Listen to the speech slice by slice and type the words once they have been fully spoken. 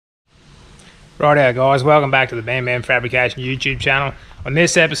Righto guys, welcome back to the Bam Bam Fabrication YouTube channel. On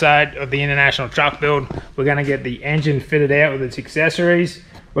this episode of the International Truck Build, we're going to get the engine fitted out with its accessories.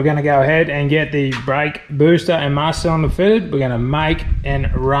 We're going to go ahead and get the brake booster and master cylinder fitted. We're going to make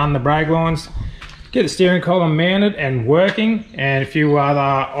and run the brake lines, get the steering column mounted and working, and a few other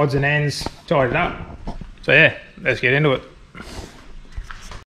odds and ends tidied up. So yeah, let's get into it.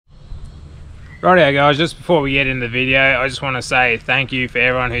 Rightio guys, just before we get into the video, I just want to say thank you for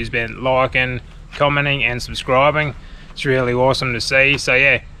everyone who's been liking, commenting and subscribing. It's really awesome to see. So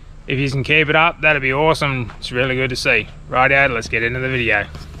yeah, if you can keep it up, that'd be awesome. It's really good to see. Rightio, let's get into the video.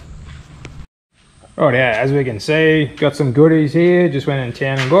 Rightio, as we can see, got some goodies here. Just went in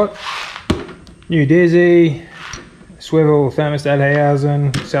town and got new dizzy, swivel thermostat housing,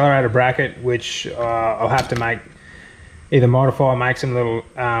 accelerator bracket, which I'll have to either modify or make some little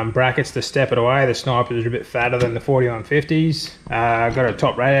brackets to step it away. The snipers are a bit fatter than the 4150s. Got a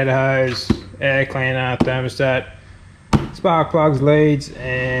top radiator hose, air cleaner, thermostat, spark plugs, leads,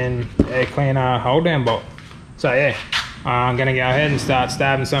 and air cleaner hold down bolt. So yeah, I'm gonna go ahead and start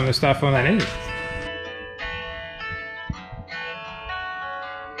stabbing some of the stuff on that engine.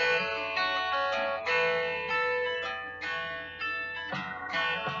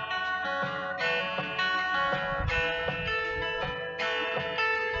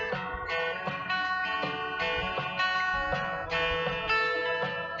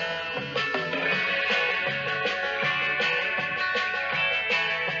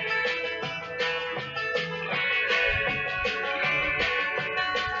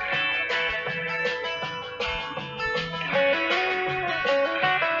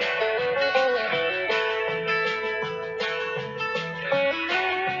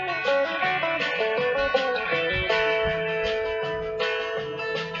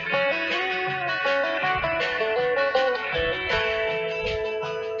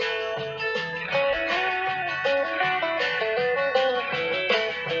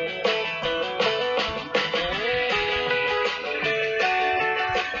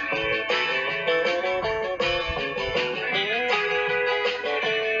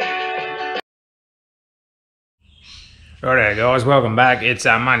 Righto guys, welcome back. It's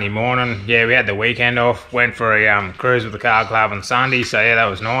Monday morning. Yeah, we had the weekend off. Went for a cruise with the car club on Sunday. So yeah, that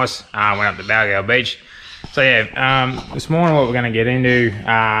was nice. Went up to Balgale Beach. So yeah, this morning what we're going to get into,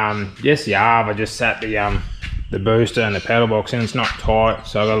 yes, the arb, I just sat the booster and the pedal box in. It's not tight,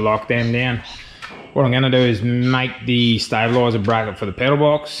 so I've got to lock them down. What I'm going to do is make the stabilizer bracket for the pedal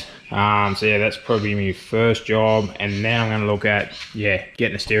box. So yeah, that's probably my first job. And then I'm going to look at, yeah,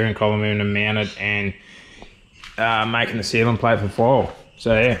 getting the steering column in and mounted and making the sealing plate for foil.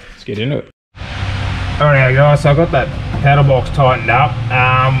 So yeah, let's get into it. Alright guys, so I've got that pedal box tightened up.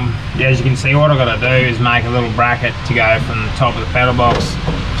 Yeah, as you can see, what I've got to do is make a little bracket to go from the top of the pedal box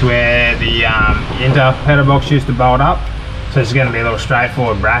to where the inter pedal box used to bolt up. So it's going to be a little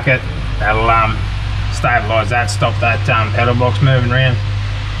straightforward bracket that'll stabilize that, stop that pedal box moving around.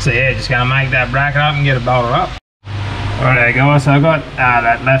 So yeah, just going to make that bracket up and get it bolted up. Alright guys, so I've got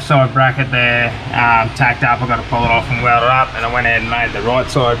that left side bracket there tacked up. I've got to pull it off and weld it up, and I went ahead and made the right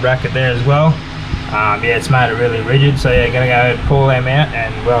side bracket there as well. Yeah, it's made it really rigid, so yeah, gonna go ahead and pull them out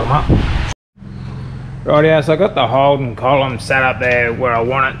and weld them up. Rightio, so I got the holding column set up there where I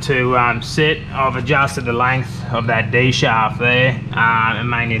want it to sit. I've adjusted the length of that D shaft there. It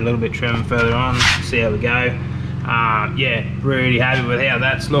may need a little bit trim further on. See how we go. Yeah, really happy with how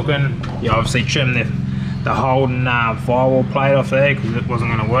that's looking. You obviously trim the Holden firewall plate off there because it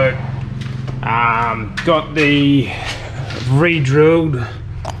wasn't going to work. Got the I've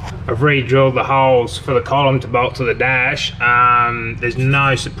re-drilled the holes for the column to bolt to the dash. There's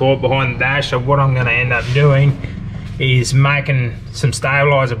no support behind the dash, so what I'm going to end up doing is making some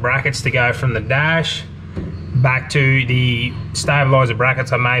stabilizer brackets to go from the dash back to the stabilizer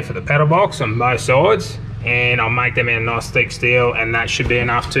brackets I made for the pedal box on both sides, and I'll make them in a nice thick steel, and that should be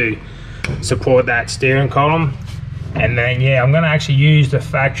enough to support that steering column. And then yeah, I'm going to actually use the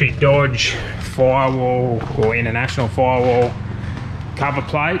factory Dodge firewall or international firewall cover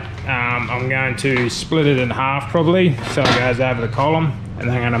plate. I'm going to split it in half probably so it goes over the column, and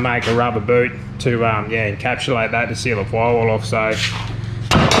then I'm going to make a rubber boot to yeah, encapsulate that to seal the firewall off. So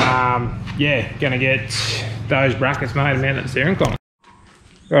yeah, going to get those brackets made and mount the steering column.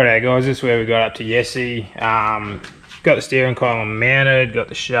 Righto guys, this is where we got up to Yessie. Got the steering column mounted, got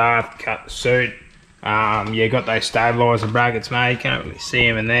the shaft, cut the suit. Yeah, got those stabilizer brackets made, can't really see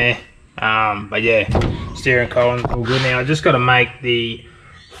them in there. But yeah, steering column's all good now. I just got to make the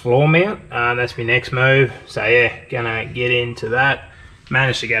floor mount. That's my next move. So yeah, gonna get into that.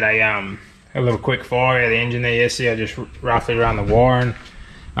 Managed to get a little quick fire out of the engine there yesterday. I just roughly run the wiring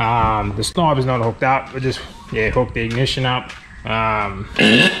The sniper's not hooked up, but just hooked the ignition up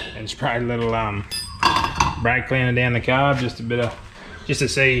and sprayed a little brake cleaner down the carb, just to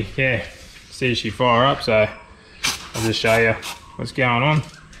see if she fire up. So I'll just show you what's going on.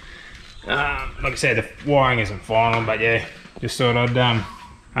 Like I said, the wiring isn't final, but yeah, just thought I'd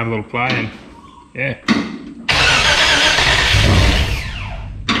have a little play and yeah.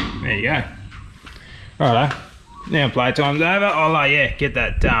 There you go. Righto. Now playtime's over. I'll get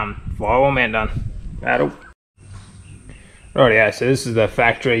that firewall mount done. Battle. Rightio, so this is the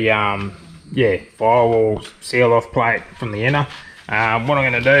factory firewall seal off plate from the inner. What I'm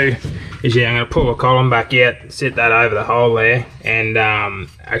going to do is I'm going to pull the column back out, sit that over the hole there, and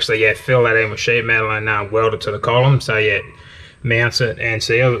actually fill that in with sheet metal and weld it to the column. So mounts it and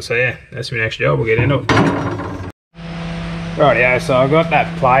seals it. So yeah, that's my next job. We'll get into it. Rightio, so I've got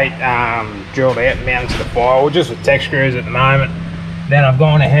that plate drilled out and mounted to the firewall just with tech screws at the moment. Then I've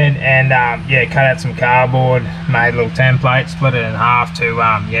gone ahead and cut out some cardboard, made a little template, split it in half to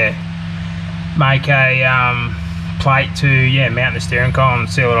make a plate to mount the steering column and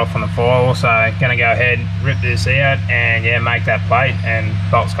seal it off on the firewall. So I'm gonna go ahead, rip this out and make that plate and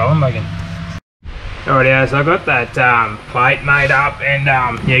bolt the column back in. Alrighty, so I got that plate made up and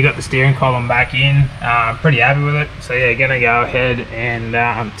got the steering column back in. Pretty happy with it. So gonna go ahead and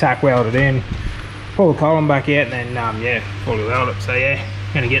tack weld it in, pull the column back out, and then fully weld it. So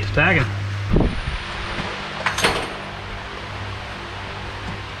gonna get to tagging.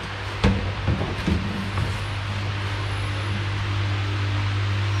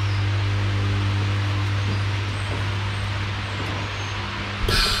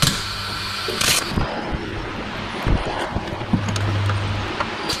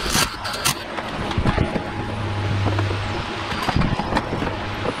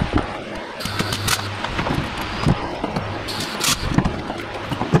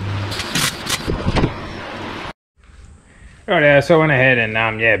 Right, so I went ahead and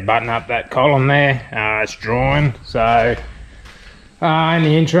button up that column there. It's drawing, so in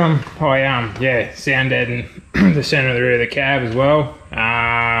the interim I sounded in the center of the rear of the cab as well.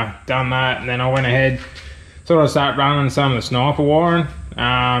 Done that, and then I went ahead, thought I'd start running some of the sniper wiring.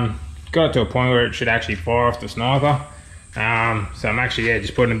 Got it to a point where it should actually fire off the sniper. So I'm actually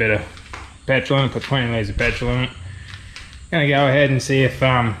just putting a bit of petrol in it, put 20 litres of petrol in it. Gonna go ahead and see if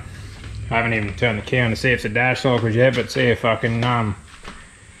I haven't even turned the key on to see if the dash lock was yet, but see if I can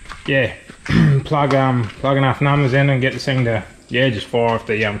plug enough numbers in and get this thing to just fire off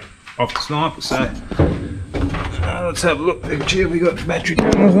the sniper. So let's have a look. Make sure we got battery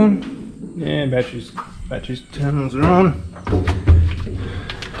terminals on. Yeah, batteries terminals are on.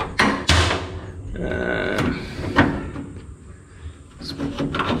 Let's pull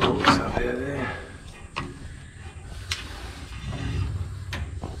this up out of there.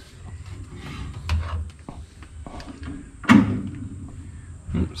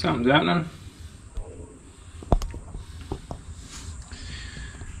 Something's happening.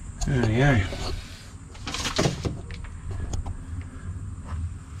 There we go.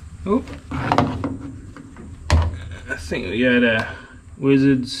 Oh, I think we go to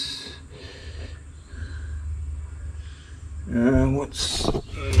Wizards. What's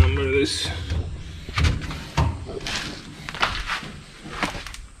the number of this?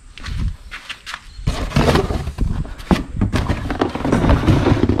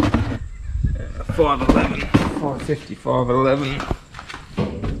 $511, $550, $511.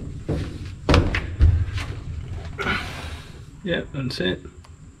 Yep, that's it.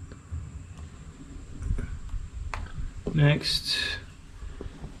 Next,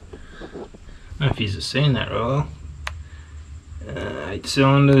 I don't know if you've seen that roll. 8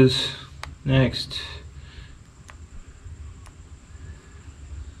 cylinders. Next.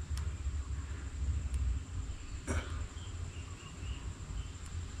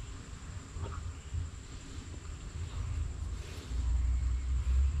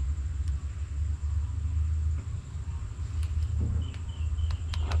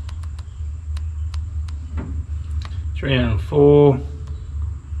 $304.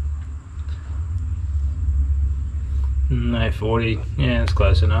 No, 40. Yeah, that's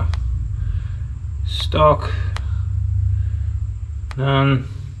close enough. Stock. None.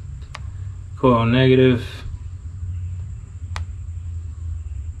 Coil negative.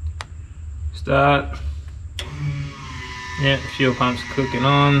 Start. Yeah, fuel pump's clicking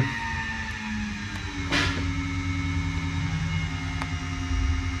on.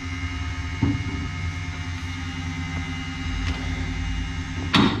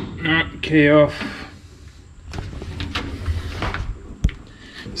 Key off.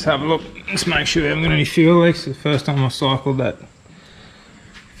 Let's have a look. Let's make sure we haven't got any fuel leaks. It's the first time I cycled that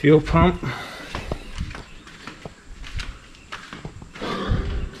fuel pump.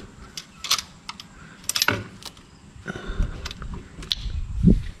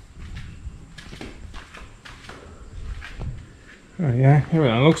 Oh yeah,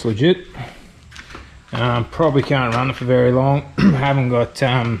 everything looks legit. Probably can't run it for very long. Haven't got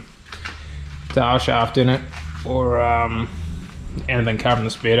tail shaft in it or anything covering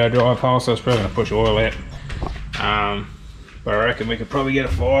the speedo drive hole, so it's probably going to push oil out. But I reckon we could probably get a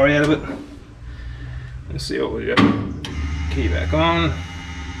fire out of it. Let's see what we got. Key back on.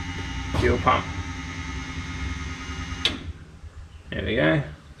 Fuel pump. There we go.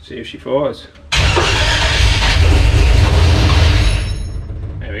 See if she fires.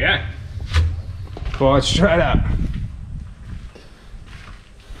 There we go. Fired straight up.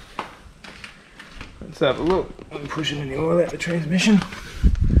 Let's have a look. I'm pushing any oil out the transmission.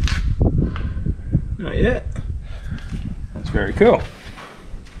 Not yet. That's very cool.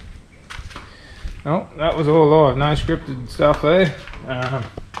 Oh, that was all live. No scripted stuff there.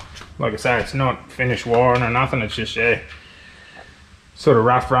 Like I say, it's not finished wiring or nothing. It's just sort of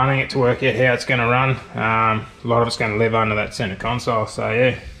rough running it to work out how it's going to run. A lot of it's going to live under that center console. So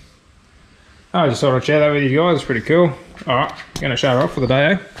yeah. I just thought I'd share that with you guys. It's pretty cool. Alright, gonna shut it off for the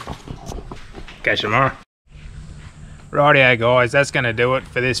day, eh? Catch you tomorrow. Rightio guys, that's gonna do it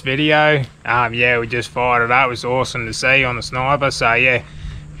for this video. Yeah, we just fired it up. It was awesome to see on the sniper. So yeah,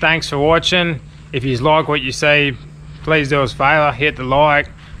 thanks for watching. If you like what you see, please do us a favour, hit the like,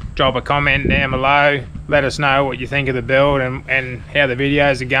 drop a comment down below, let us know what you think of the build and how the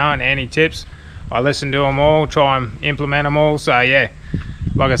videos are going, any tips. I listen to them all, try and implement them all. So yeah,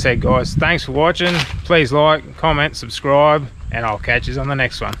 like I said guys, thanks for watching. Please like, comment, subscribe, and I'll catch you on the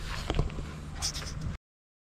next one.